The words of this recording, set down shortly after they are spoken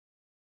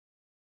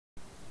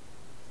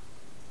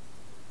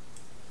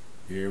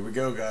Here we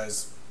go,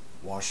 guys.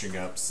 Washing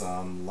up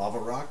some lava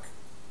rock,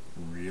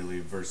 really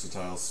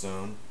versatile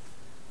stone,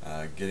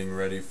 getting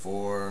ready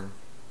for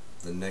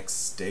the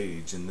next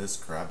stage in this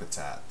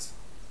Crabitat.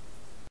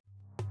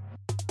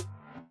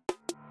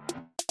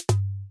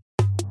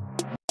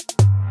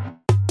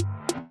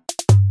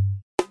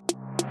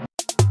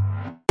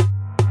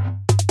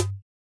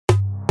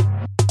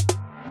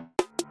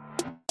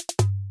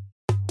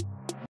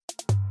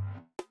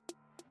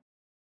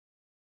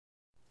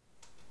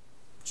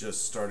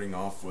 Just starting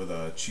off with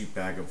a cheap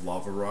bag of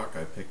lava rock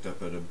I picked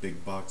up at a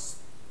big box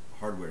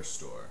hardware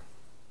store.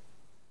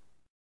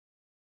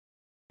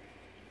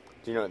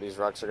 Do you know what these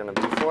rocks are going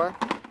to be for?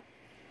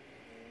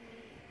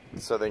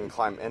 So they can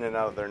climb in and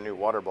out of their new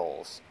water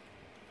bowls.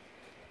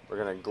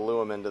 We're going to glue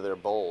them into their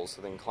bowls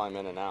so they can climb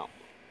in and out.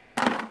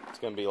 It's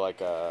going to be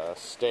like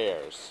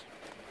stairs.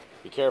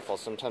 Be careful,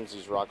 sometimes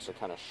these rocks are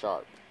kind of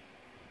sharp.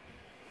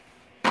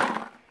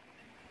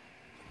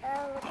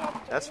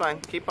 That's fine,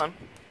 keep on.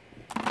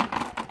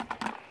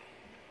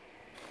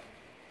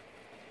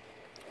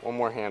 One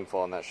more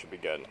handful and that should be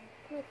good.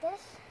 With this?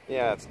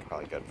 Yeah, that's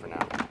probably good for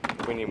now.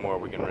 If we need more,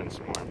 we can rinse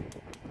some more.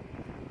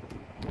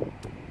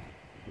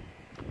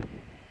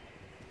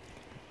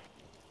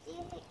 See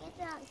if it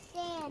gets on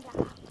stand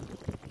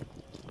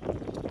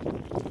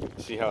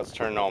up. See how it's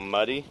turning all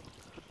muddy?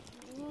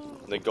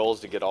 The goal is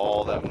to get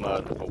all that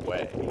mud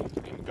away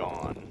and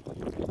gone.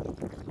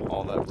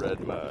 All that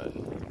red mud.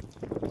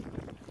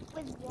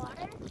 With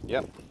water?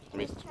 Yep.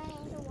 It's turning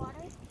into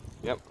water?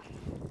 Yep.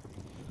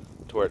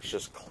 To where it's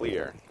just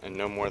clear and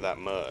no more of that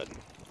mud.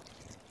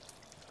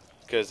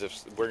 Because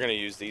if we're going to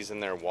use these in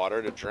their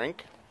water to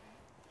drink.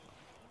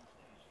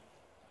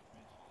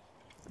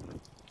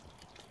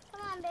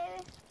 Come on,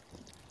 baby.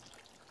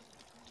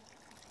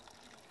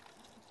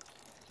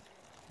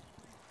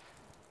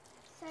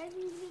 Starting to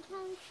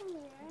become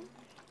clear.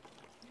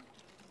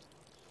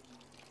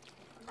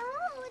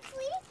 Oh, it's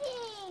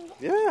leaking!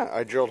 Yeah,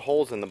 I drilled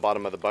holes in the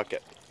bottom of the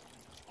bucket.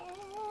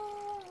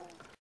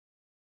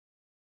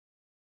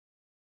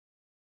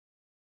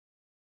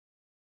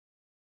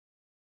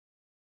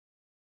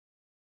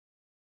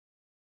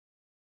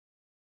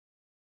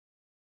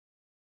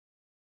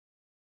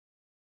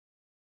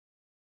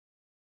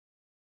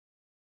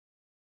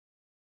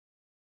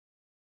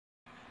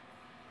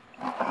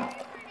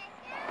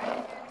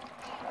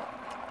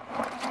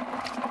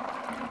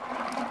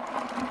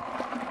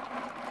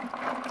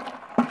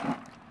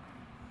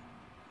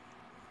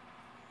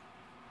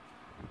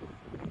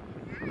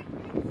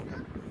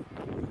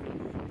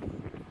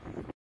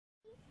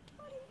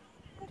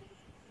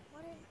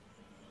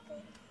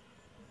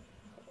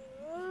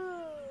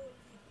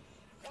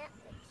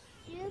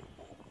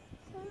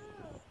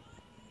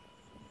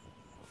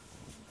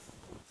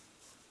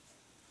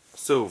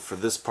 So for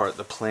this part,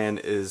 the plan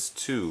is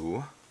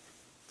to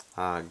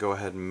go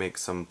ahead and make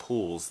some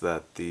pools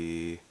that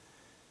the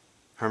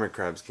hermit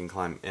crabs can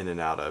climb in and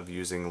out of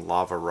using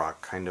lava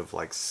rock, kind of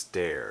like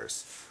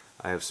stairs.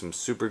 I have some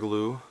super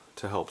glue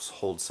to help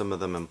hold some of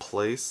them in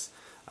place.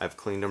 I've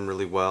cleaned them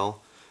really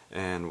well,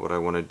 and what I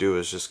want to do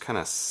is just kind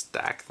of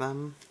stack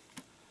them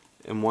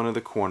in one of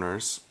the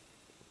corners,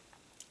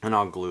 and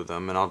I'll glue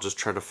them, and I'll just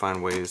try to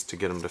find ways to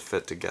get them to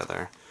fit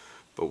together,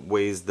 but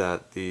ways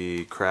that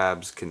the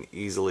crabs can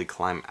easily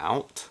climb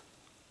out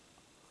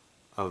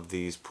of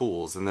these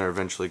pools, and they're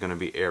eventually going to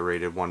be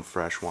aerated, one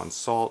fresh, one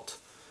salt,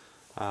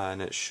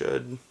 and it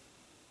should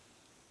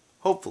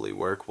hopefully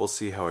work. We'll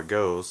see how it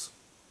goes,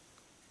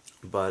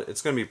 but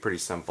it's going to be pretty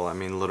simple. I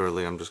mean,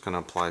 literally I'm just going to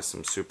apply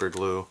some super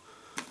glue,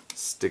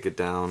 stick it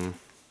down,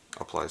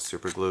 apply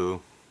super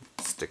glue,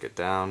 stick it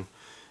down,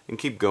 and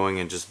keep going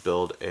and just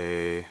build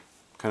a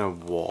kind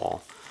of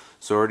wall.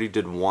 So I already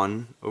did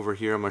one over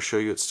here. I'm going to show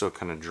you, it's still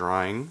kind of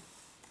drying.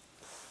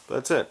 But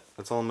that's it.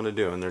 That's all I'm going to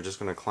do. And they're just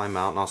going to climb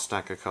out, and I'll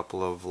stack a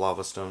couple of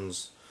lava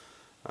stones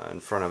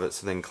in front of it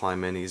so they can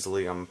climb in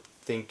easily. I'm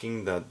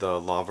thinking that the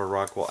lava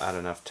rock will add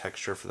enough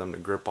texture for them to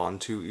grip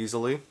onto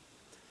easily.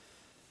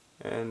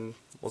 And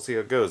we'll see how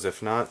it goes.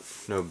 If not,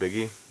 no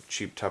biggie.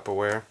 Cheap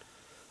Tupperware.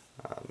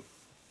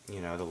 You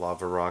know, the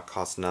lava rock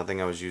costs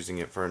nothing. I was using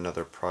it for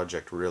another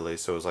project really,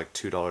 so it was like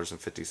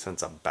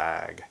 $2.50 a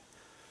bag.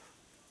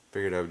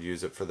 Figured I would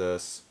use it for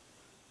this,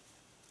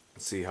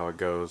 see how it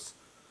goes.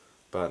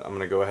 But I'm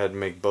going to go ahead and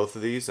make both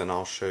of these, and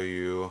I'll show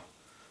you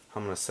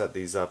how I'm going to set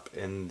these up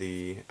in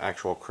the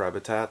actual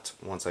Crabitat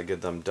once I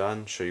get them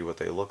done, show you what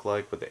they look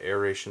like with the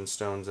aeration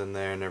stones in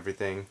there and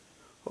everything.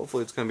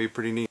 Hopefully it's going to be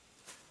pretty neat.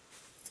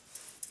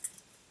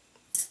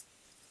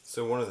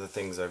 So one of the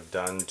things I've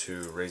done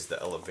to raise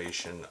the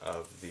elevation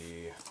of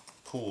the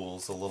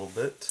pools a little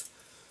bit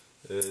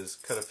is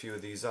cut a few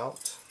of these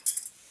out,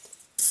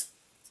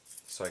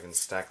 so I can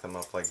stack them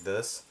up like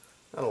this.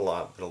 Not a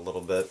lot, but a little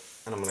bit.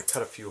 And I'm going to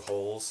cut a few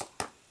holes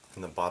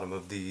in the bottom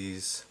of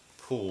these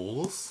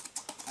pools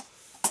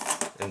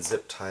and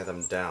zip tie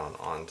them down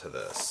onto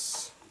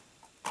this.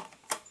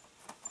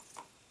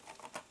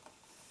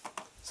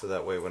 So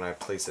that way when I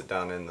place it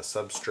down in the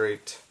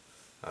substrate,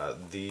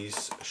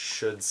 these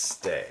should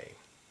stay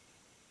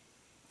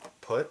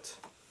put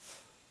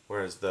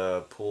Whereas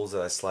the pools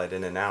that I slide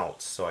in and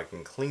out so I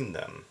can clean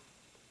them,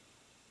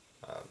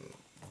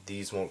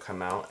 these won't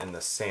come out and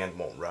the sand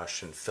won't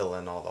rush and fill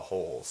in all the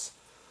holes.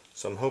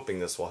 So I'm hoping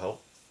this will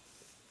help.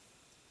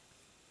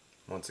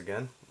 Once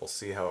again, we'll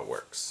see how it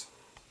works.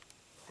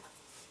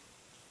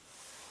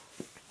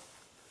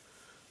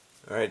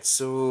 Alright,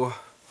 so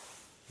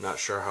not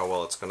sure how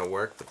well it's going to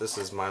work, but this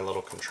is my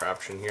little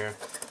contraption here.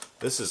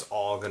 This is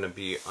all going to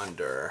be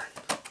under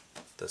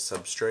the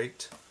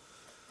substrate.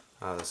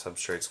 The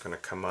substrate's going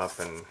to come up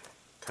and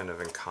kind of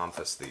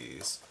encompass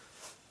these.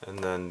 And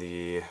then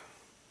the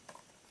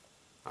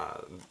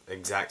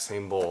exact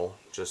same bowl,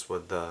 just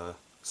with the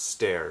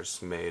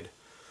stairs made,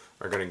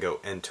 are going to go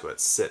into it,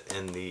 sit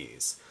in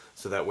these.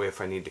 So that way if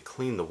I need to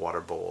clean the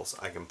water bowls,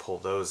 I can pull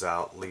those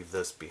out, leave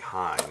this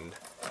behind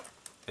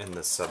in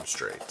the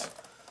substrate.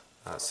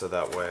 So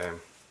that way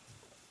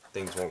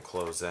things won't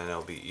close in,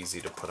 it'll be easy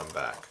to put them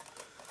back.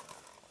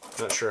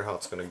 Not sure how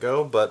it's going to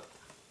go, but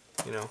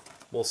you know,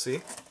 we'll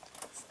see.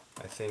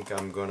 I think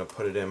I'm going to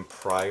put it in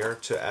prior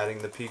to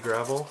adding the pea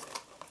gravel.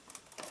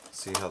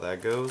 See how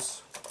that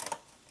goes.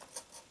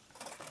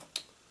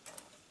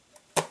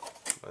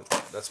 But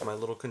that's my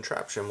little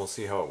contraption. We'll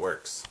see how it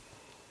works.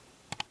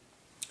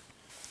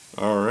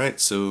 Alright,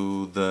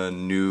 so the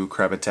new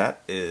Crabitat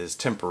is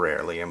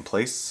temporarily in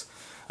place.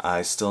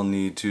 I still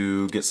need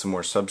to get some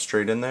more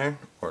substrate in there,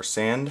 or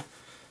sand.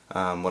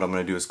 What I'm going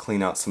to do is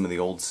clean out some of the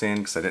old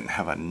sand because I didn't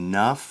have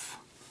enough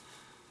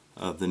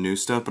of the new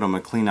stuff, but I'm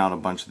going to clean out a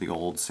bunch of the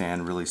old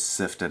sand, really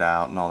sift it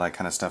out and all that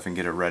kind of stuff and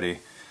get it ready.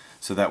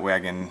 So that way I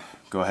can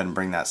go ahead and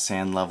bring that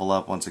sand level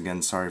up. Once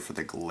again, sorry for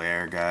the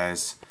glare,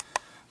 guys.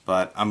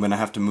 But I'm going to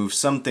have to move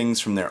some things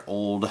from their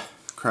old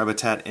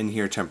Crabitat in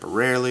here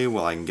temporarily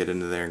while I can get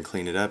into there and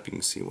clean it up. You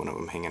can see one of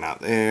them hanging out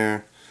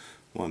there,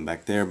 one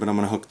back there, but I'm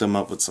going to hook them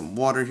up with some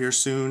water here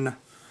soon.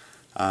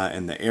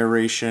 And the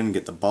aeration,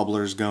 get the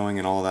bubblers going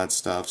and all that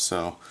stuff.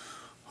 So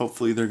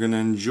hopefully they're going to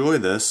enjoy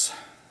this.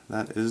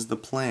 That is the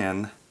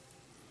plan.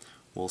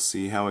 We'll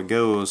see how it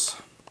goes.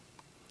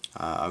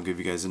 I'll give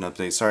you guys an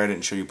update. Sorry I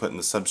didn't show you putting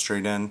the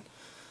substrate in,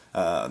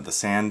 the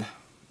sand,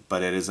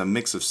 but it is a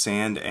mix of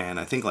sand and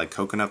I think like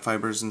coconut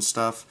fibers and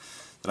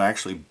stuff that I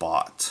actually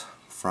bought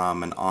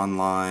from an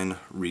online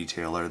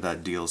retailer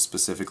that deals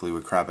specifically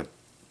with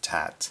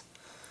Crabitat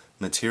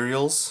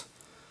materials.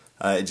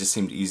 It just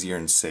seemed easier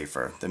and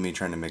safer than me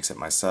trying to mix it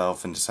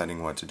myself and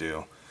deciding what to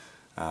do.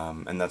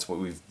 And that's what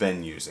we've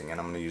been using, and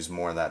I'm going to use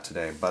more of that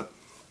today. But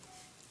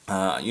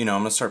you know,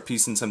 I'm going to start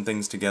piecing some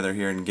things together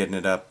here and getting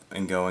it up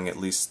and going, at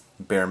least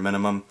bare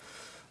minimum.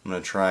 I'm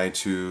going to try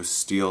to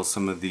steal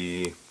some of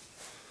the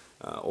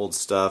old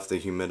stuff, the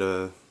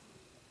humidity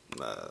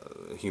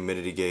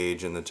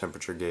gauge and the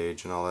temperature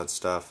gauge and all that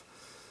stuff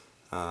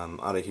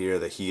out of here,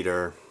 the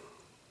heater.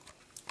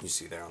 You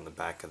see there on the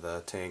back of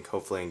the tank.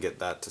 Hopefully I can get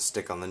that to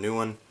stick on the new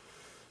one.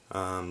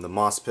 The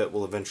moss pit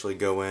will eventually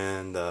go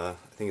in. I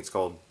think it's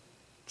called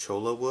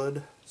cholla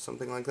wood,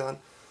 something like that.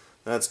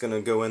 That's going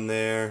to go in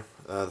there.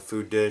 The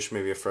food dish,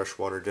 maybe a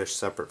freshwater dish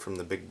separate from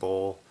the big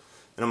bowl.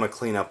 And I'm going to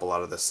clean up a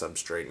lot of this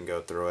substrate and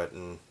go through it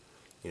and,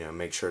 you know,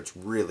 make sure it's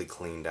really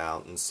cleaned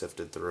out and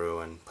sifted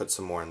through and put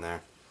some more in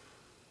there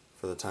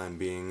for the time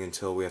being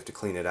until we have to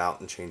clean it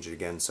out and change it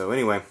again. So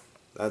anyway,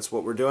 that's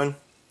what we're doing.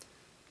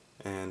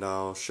 And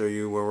I'll show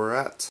you where we're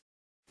at.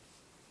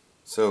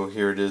 So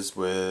here it is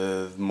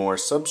with more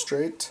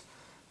substrate.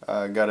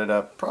 Got it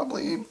up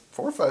probably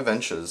 4 or 5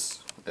 inches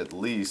at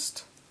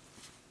least.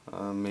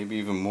 Maybe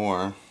even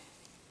more.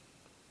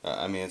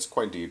 I mean, it's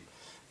quite deep.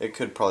 It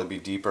could probably be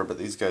deeper, but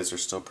these guys are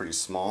still pretty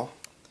small.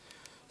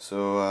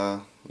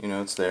 So, you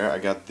know, it's there. I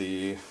got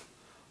the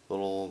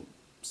little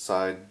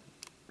side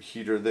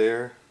heater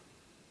there,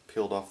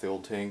 peeled off the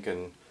old tank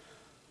and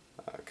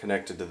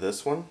connected to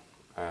this one.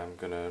 I'm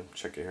going to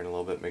check it here in a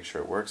little bit, make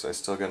sure it works. I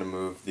still got to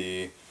move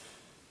the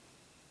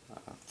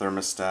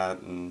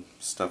thermostat and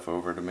stuff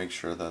over to make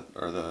sure that,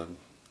 or the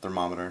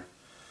thermometer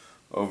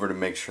over to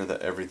make sure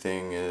that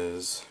everything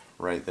is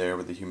right there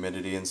with the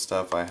humidity and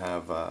stuff. I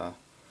have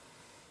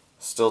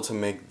still to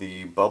make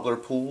the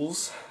bubbler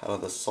pools out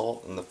of the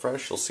salt and the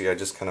fresh. You'll see I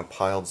just kind of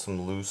piled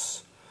some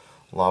loose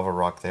lava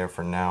rock there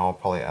for now. I'll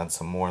probably add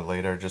some more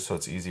later just so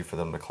it's easy for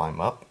them to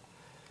climb up.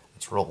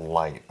 It's real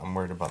light. I'm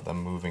worried about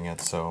them moving it,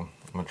 so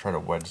I'm going to try to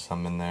wedge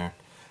some in there.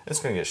 It's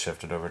going to get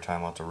shifted over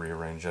time. I'll have to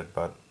rearrange it,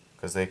 but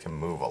because they can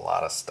move a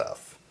lot of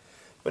stuff.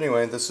 But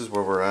anyway, this is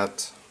where we're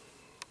at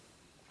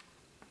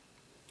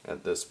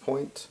this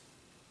point.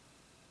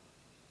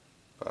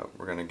 But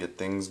we're going to get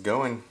things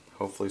going.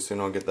 Hopefully soon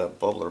I'll get that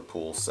bubbler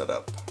pool set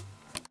up.